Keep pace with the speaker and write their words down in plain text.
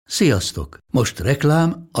Sziasztok! Most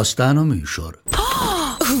reklám, aztán a műsor.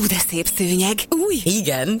 Hú, de szép szőnyeg. Új?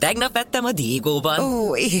 Igen, tegnap vettem a Diegóban.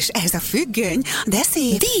 Ó, és ez a függöny, de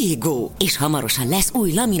szép. Diegó! És hamarosan lesz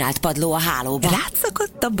új laminált padló a hálóban.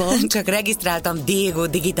 Rátszakadt a bank. Csak regisztráltam Diegó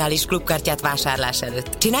digitális klubkártyát vásárlás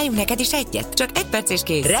előtt. Csináljunk neked is egyet? Csak 1 perc és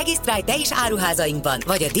kész. Regisztrálj te is áruházainkban,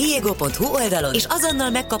 vagy a diego.hu oldalon, és azonnal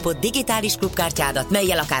megkapod digitális klubkártyádat,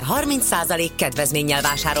 mellyel akár 30% kedvezménnyel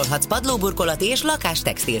vásárolhatsz padlóburkolati és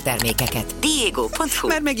lakástextil termékeket. Diego.hu.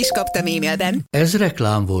 Már meg is kaptam e-mailben. Ez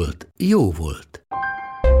reklám volt, jó volt.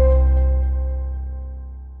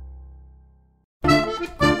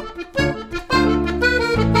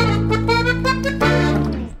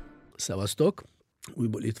 Szevasztok,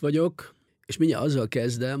 újból itt vagyok, és mindjárt azzal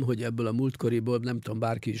kezdem, hogy ebből a múltkoriból, nem tudom,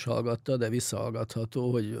 bárki is hallgatta, de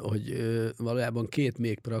visszahallgatható, hogy valójában 2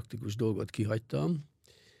 még praktikus dolgot kihagytam.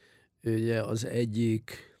 Ugye az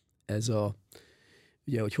egyik,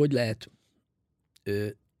 ugye, hogy lehet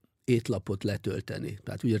étlapot letölteni.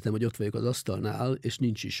 Tehát úgy értem, hogy ott vagyok az asztalnál, és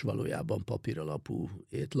nincs is valójában papíralapú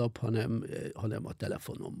étlap, hanem a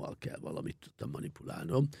telefonommal kell valamit tudtam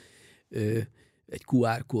manipulálnom. Egy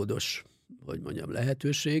QR kódos,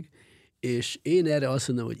 lehetőség, és én erre azt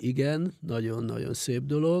mondom, hogy igen, nagyon-nagyon szép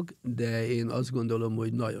dolog, de én azt gondolom,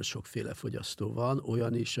 hogy nagyon sokféle fogyasztó van,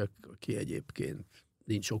 olyan is, aki egyébként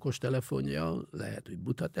nincs okos telefonja, lehet, hogy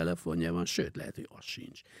buta telefonja van, sőt, lehet, hogy az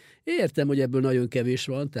sincs. Értem, hogy ebből nagyon kevés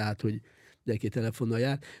van, tehát, hogy mindenki telefonnal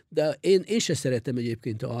jár, de én se szeretem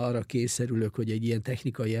egyébként, arra kényszerülök, hogy egy ilyen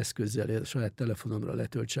technikai eszközzel a saját telefonomra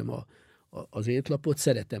letöltsem az étlapot,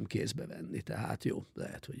 szeretem kézbe venni, tehát jó,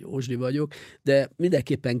 lehet, hogy józsdi vagyok, de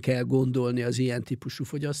mindenképpen kell gondolni az ilyen típusú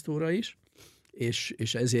fogyasztóra is,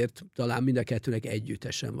 és ezért talán mind a kettőnek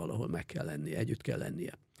együttesen valahol meg kell lennie, együtt kell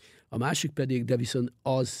lennie. A másik pedig, de viszont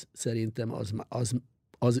az szerintem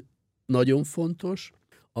az nagyon fontos,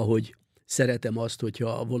 ahogy szeretem azt, hogyha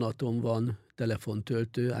a vonaton van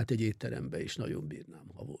telefontöltő, hát egy étterembe is nagyon bírnám,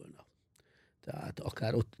 ha volna. Tehát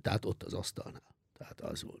akár ott az asztalnál. Tehát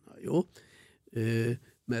az volna jó.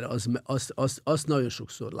 Mert azt nagyon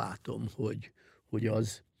sokszor látom, hogy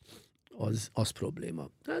az probléma.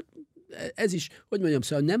 Tehát ez is,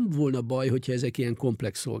 szóval nem volna baj, hogyha ezek ilyen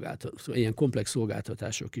komplex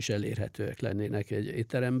szolgáltatások is elérhetőek lennének egy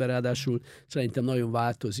étteremben, ráadásul szerintem nagyon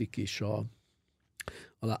változik is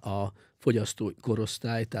a fogyasztói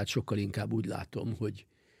korosztály, tehát sokkal inkább úgy látom,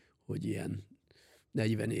 hogy ilyen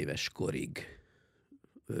 40 éves korig,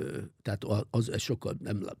 tehát az sokkal,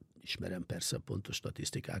 nem ismerem persze a pontos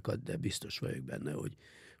statisztikákat, de biztos vagyok benne,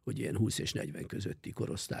 hogy ilyen 20 és 40 közötti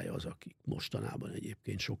korosztály az, akik mostanában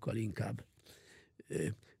egyébként sokkal inkább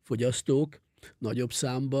fogyasztók. Nagyobb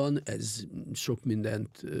számban ez sok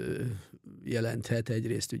mindent jelenthet.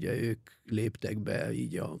 Egyrészt ugye ők léptek be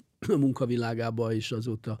így a munkavilágába, és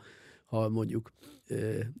azóta, ha mondjuk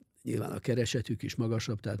nyilván a keresetük is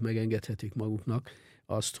magasabb, tehát megengedhetik maguknak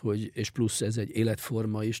azt, hogy, és plusz ez egy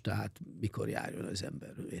életforma is, tehát mikor járjon az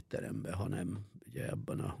ember étterembe, hanem ugye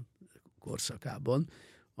abban a korszakában,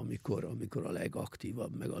 amikor a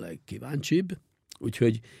legaktívabb, meg a legkíváncsibb.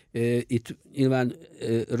 Úgyhogy itt nyilván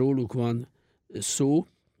róluk van szó,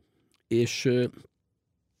 és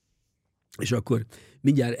akkor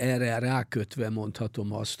mindjárt erre rákötve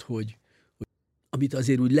mondhatom azt, hogy amit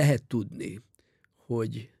azért úgy lehet tudni,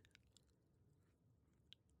 hogy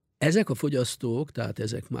ezek a fogyasztók, tehát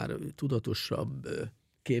ezek már tudatosabb,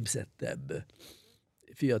 képzettebb,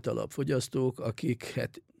 fiatalabb fogyasztók,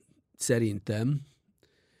 akiket szerintem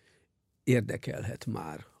érdekelhet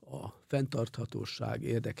már a fenntarthatóság,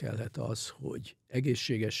 érdekelhet az, hogy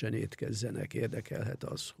egészségesen étkezzenek, érdekelhet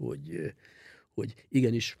az, hogy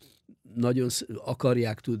igenis nagyon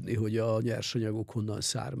akarják tudni, hogy a nyersanyagok honnan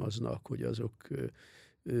származnak, hogy azok,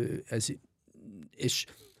 és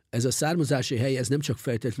ez a származási hely, ez nem csak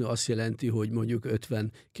feltétlenül azt jelenti, hogy mondjuk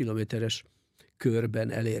 50 kilométeres körben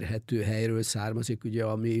elérhető helyről származik, ugye,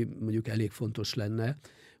 ami mondjuk elég fontos lenne,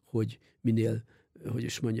 hogy minél,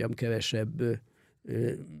 kevesebb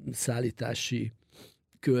szállítási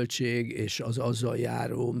költség, és az azzal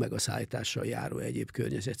járó, meg a szállítással járó egyéb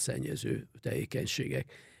környezetszennyező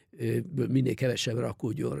tevékenységek minél kevesebb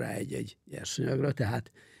rakódjon rá egy nyersanyagra.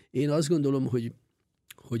 Tehát én azt gondolom,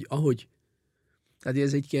 hogy ahogy, tehát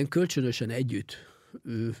ez egy ilyen kölcsönösen együtt,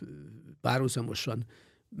 párhuzamosan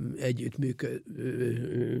együtt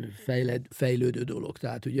fejlődő dolog.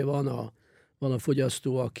 Tehát ugye van a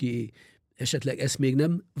fogyasztó, aki esetleg ezt még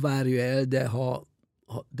nem várja el,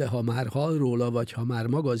 de ha már hall róla, vagy ha már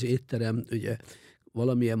maga az étterem ugye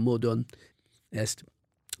valamilyen módon ezt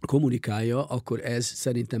kommunikálja, akkor ez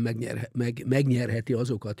szerintem megnyerheti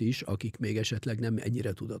azokat is, akik még esetleg nem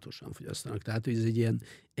ennyire tudatosan fogyasztanak. Tehát, hogy ez egy ilyen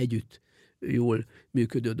együtt jól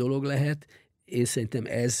működő dolog lehet. Én szerintem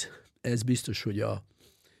ez biztos,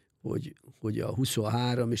 hogy a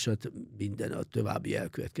 23 és minden a további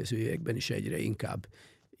elkövetkező években is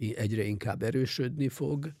egyre inkább erősödni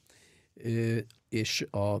fog, és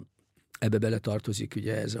ebbe bele tartozik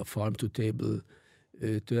ugye ez a farm to table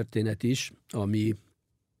történet is, ami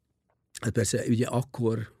hát persze ugye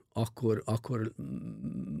akkor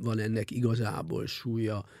van ennek igazából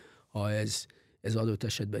súlya, ha ez adott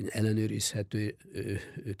esetben ellenőrizhető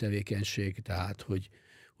tevékenység, tehát hogy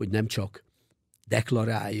nem csak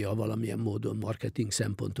deklarálja valamilyen módon marketing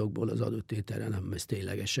szempontokból az adott ételen, hanem ez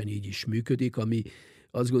ténylegesen így is működik, ami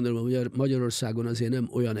azt gondolom, hogy Magyarországon azért nem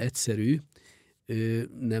olyan egyszerű,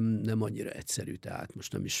 nem annyira egyszerű, tehát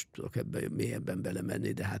most nem is tudok ebben mélyebben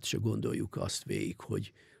belemenni, de hát csak gondoljuk azt végig,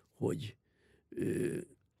 hogy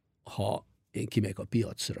ha én kimegyek a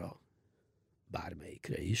piacra,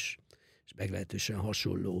 bármelyikre is, és meglehetősen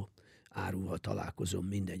hasonló áruval találkozom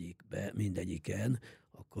mindegyiken,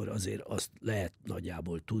 akkor azért azt lehet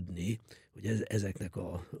nagyjából tudni, hogy ezeknek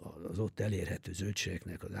az ott elérhető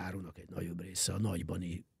zöldségeknek az árunak egy nagyobb része a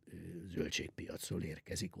nagybani zöldségpiacról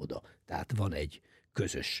érkezik oda. Tehát van egy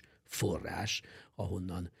közös forrás,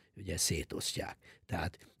 ahonnan ugye szétosztják.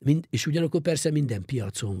 Tehát, és ugyanakkor persze minden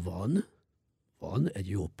piacon van egy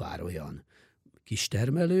jó pár olyan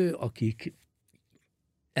kistermelő, akik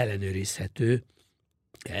ellenőrizhetően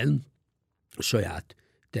a saját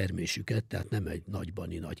termésüket, tehát nem egy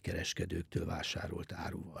nagybani nagykereskedőktől vásárolt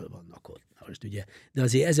áruval vannak ott. Most ugye, de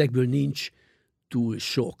azért ezekből nincs túl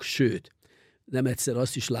sok, sőt, nem egyszer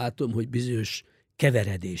azt is látom, hogy bizonyos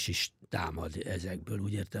keveredés is támad ezekből.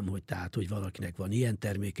 Úgy értem, hogy valakinek van ilyen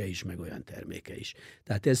terméke is, meg olyan terméke is.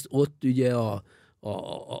 Tehát ezt ott ugye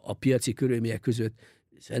a piaci körülmények között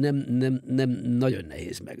nem nagyon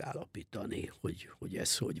nehéz megállapítani, hogy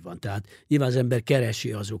ez hogy van. Tehát nyilván az ember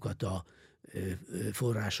keresi azokat a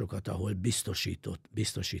forrásokat, ahol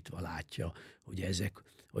biztosítva látja, hogy ezek,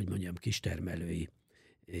 hogy mondjam, kistermelői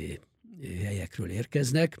helyekről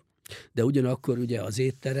érkeznek, de ugyanakkor ugye az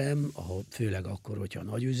étterem, főleg akkor, hogyha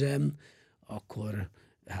nagyüzem, akkor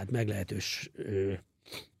hát meglehetősen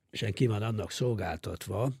ki van annak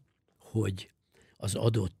szolgáltatva, hogy az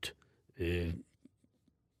adott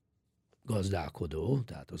gazdálkodó,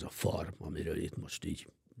 tehát az a farm, amiről itt most így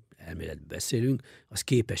elméletben beszélünk, az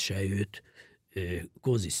képes-e őt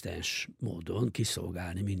konzisztens módon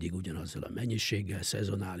kiszolgálni mindig ugyanazzal a mennyiséggel,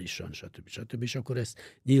 szezonálisan, stb. És akkor ezt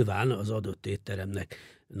nyilván az adott étteremnek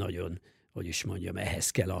nagyon, hogy is mondjam, ehhez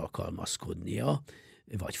kell alkalmazkodnia,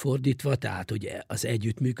 vagy fordítva, tehát ugye az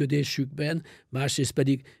együttműködésükben, másrészt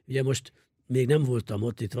pedig ugye most még nem voltam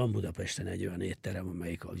ott, itt van Budapesten egy olyan étterem,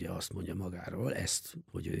 amelyik ugye azt mondja magáról, ezt,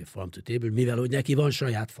 hogy ő farm to table, mivel hogy neki van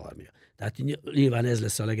saját farmja. Tehát nyilván ez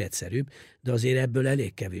lesz a legegyszerűbb, de azért ebből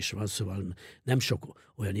elég kevés van, szóval nem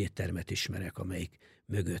sok olyan éttermet ismerek, amelyik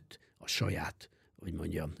mögött a saját, hogy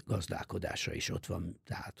mondjam, gazdálkodása is ott van.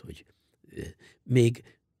 Tehát, hogy még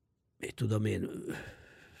tudom én,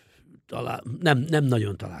 nem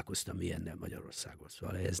nagyon találkoztam ilyennel Magyarországon,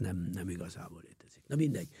 szóval ez nem igazából létezik. Na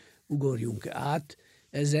mindegy, ugorjunk át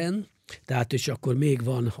ezen, tehát és akkor még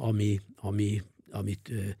van,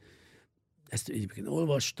 amit ezt egyébként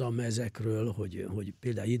olvastam ezekről, hogy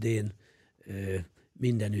például idén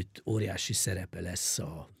mindenütt óriási szerepe lesz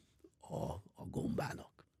a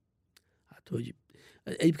gombának. Hát, hogy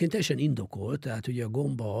egyébként teljesen indokolt, tehát ugye a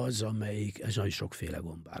gomba az, amelyik, ez nagyon sokféle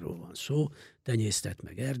gombáról van szó, tenyésztett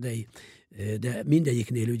meg erdei, de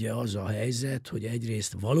mindegyiknél ugye az a helyzet, hogy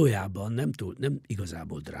egyrészt valójában nem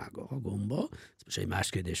igazából drága a gomba, ez most egy más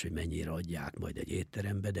kérdés, hogy mennyire adják majd egy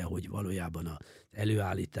étterembe, de hogy valójában az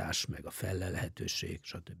előállítás, meg a fellelhetőség,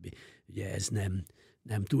 stb. Ugye ez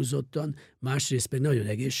nem túlzottan. Másrészt pedig nagyon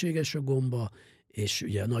egészséges a gomba, és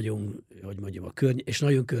ugye nagyon, hogy mondjam, és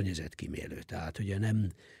nagyon környezetkímélő, tehát ugye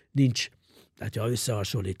nincs, tehát ha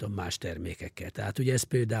összehasonlítom más termékekkel, tehát ugye ez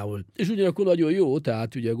például, és ugyanakkor nagyon jó,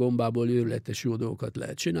 tehát ugye a gombából őrületes jó dolgokat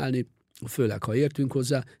lehet csinálni, főleg ha értünk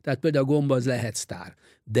hozzá, tehát például a gomba az lehet sztár,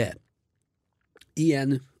 de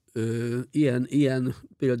ilyen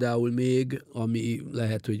például még, ami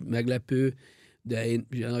lehet, hogy meglepő, de én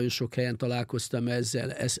ugye nagyon sok helyen találkoztam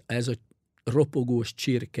ezzel, ez a ropogós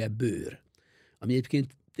csirkebőr, ami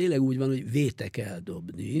egyébként tényleg úgy van, hogy vétek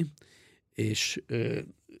eldobni, és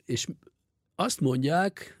azt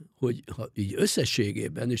mondják, hogy ha így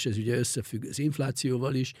összességében, és ez ugye összefügg az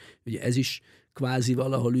inflációval is, ugye ez is kvázi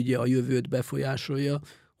valahol ugye a jövőt befolyásolja,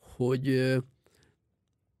 hogy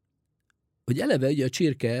eleve ugye a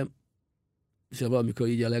csirke szóval amikor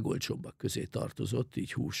így a legolcsóbbak közé tartozott,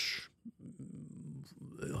 így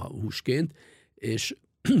húsként, és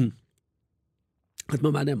hát ma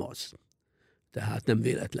már nem az. Tehát nem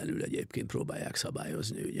véletlenül egyébként próbálják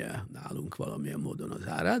szabályozni ugye nálunk valamilyen módon az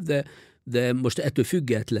árát, de most ettől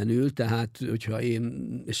függetlenül, tehát hogyha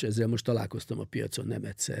én, és ezzel most találkoztam a piacon nem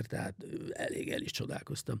egyszer, tehát elég el is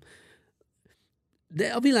csodálkoztam. De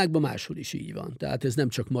a világban máshol is így van. Tehát ez nem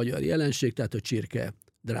csak magyar jelenség, tehát a csirke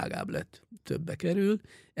drágább lett, többe kerül,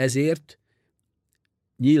 ezért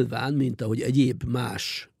nyilván, mint ahogy egyéb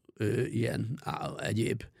más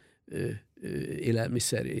egyéb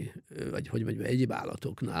élelmiszeri, vagy hogy mondjam, egyéb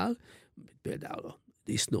állatoknál, például a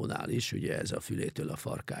disznónál is, ugye ez a fülétől a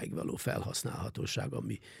farkáig való felhasználhatóság,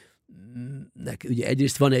 ami ugye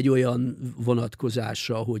egyrészt van egy olyan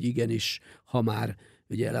vonatkozása, hogy igenis, ha már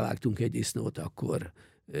ugye levágtunk egy disznót, akkor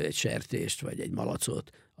egy sertést, vagy egy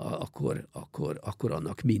malacot, akkor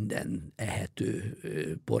annak minden ehető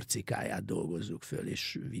porcikáját dolgozzuk föl,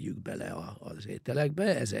 és vigyük bele az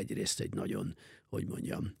ételekbe. Ez egyrészt egy nagyon, hogy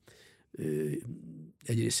mondjam,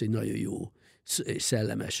 egyrészt egy nagyon jó,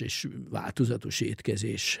 szellemes és változatos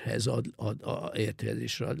étkezéshez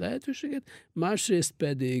értelmezésre ad lehetőséget. Másrészt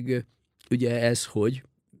pedig ugye ez, hogy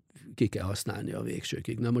ki kell használni a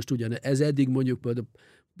végsőkig. Na most ez eddig mondjuk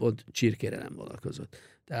pont csirkére nem vonatkozott.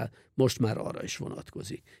 Tehát most már arra is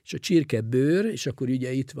vonatkozik. És a csirkebőr, és akkor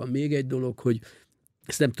ugye itt van még egy dolog, hogy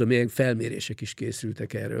ezt nem tudom, milyen felmérések is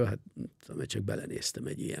készültek erről, hát csak belenéztem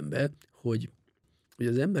egy ilyenbe, hogy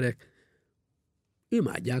az emberek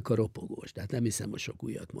imádják a ropogóst. Tehát nem hiszem, hogy sok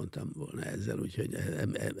újat mondtam volna ezzel, úgyhogy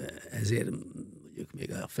ezért mondjuk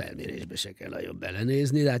még a felmérésbe se kell nagyon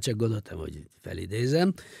belenézni, de hát csak gondoltam, hogy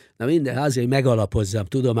felidézem. Na minden, azért megalapozzam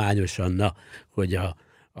tudományosan, hogy a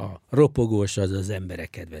ropogós az emberek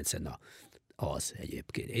kedvence. Na, az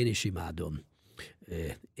egyébként. Én is imádom.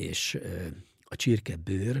 És a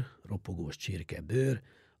csirkebőr, ropogós csirkebőr,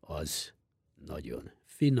 az nagyon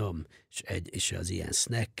finom, és az ilyen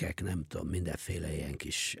snackek, nem tudom, mindenféle ilyen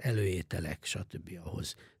kis előételek, stb.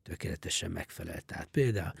 Ahhoz tökéletesen megfelel.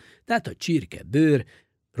 Tehát a csirkebőr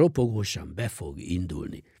ropogósan be fog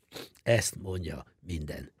indulni. Ezt mondja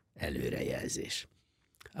minden előrejelzés.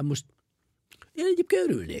 Hát most én egyébként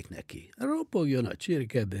örülnék neki. Ropogjon a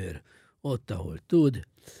csirkebőr ott, ahol tud,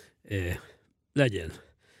 legyen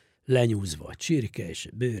lenyúzva a csirke, és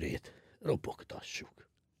bőrét ropogtassuk.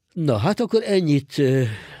 Na, hát akkor ennyit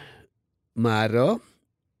mára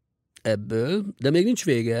ebből, de még nincs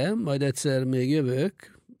vége, majd egyszer még jövő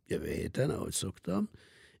héten, ahogy szoktam,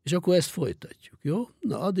 és akkor ezt folytatjuk, jó?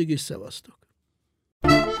 Na, addig is szevasztok!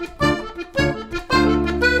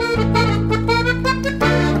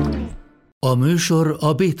 A műsor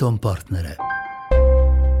a Béton partnere.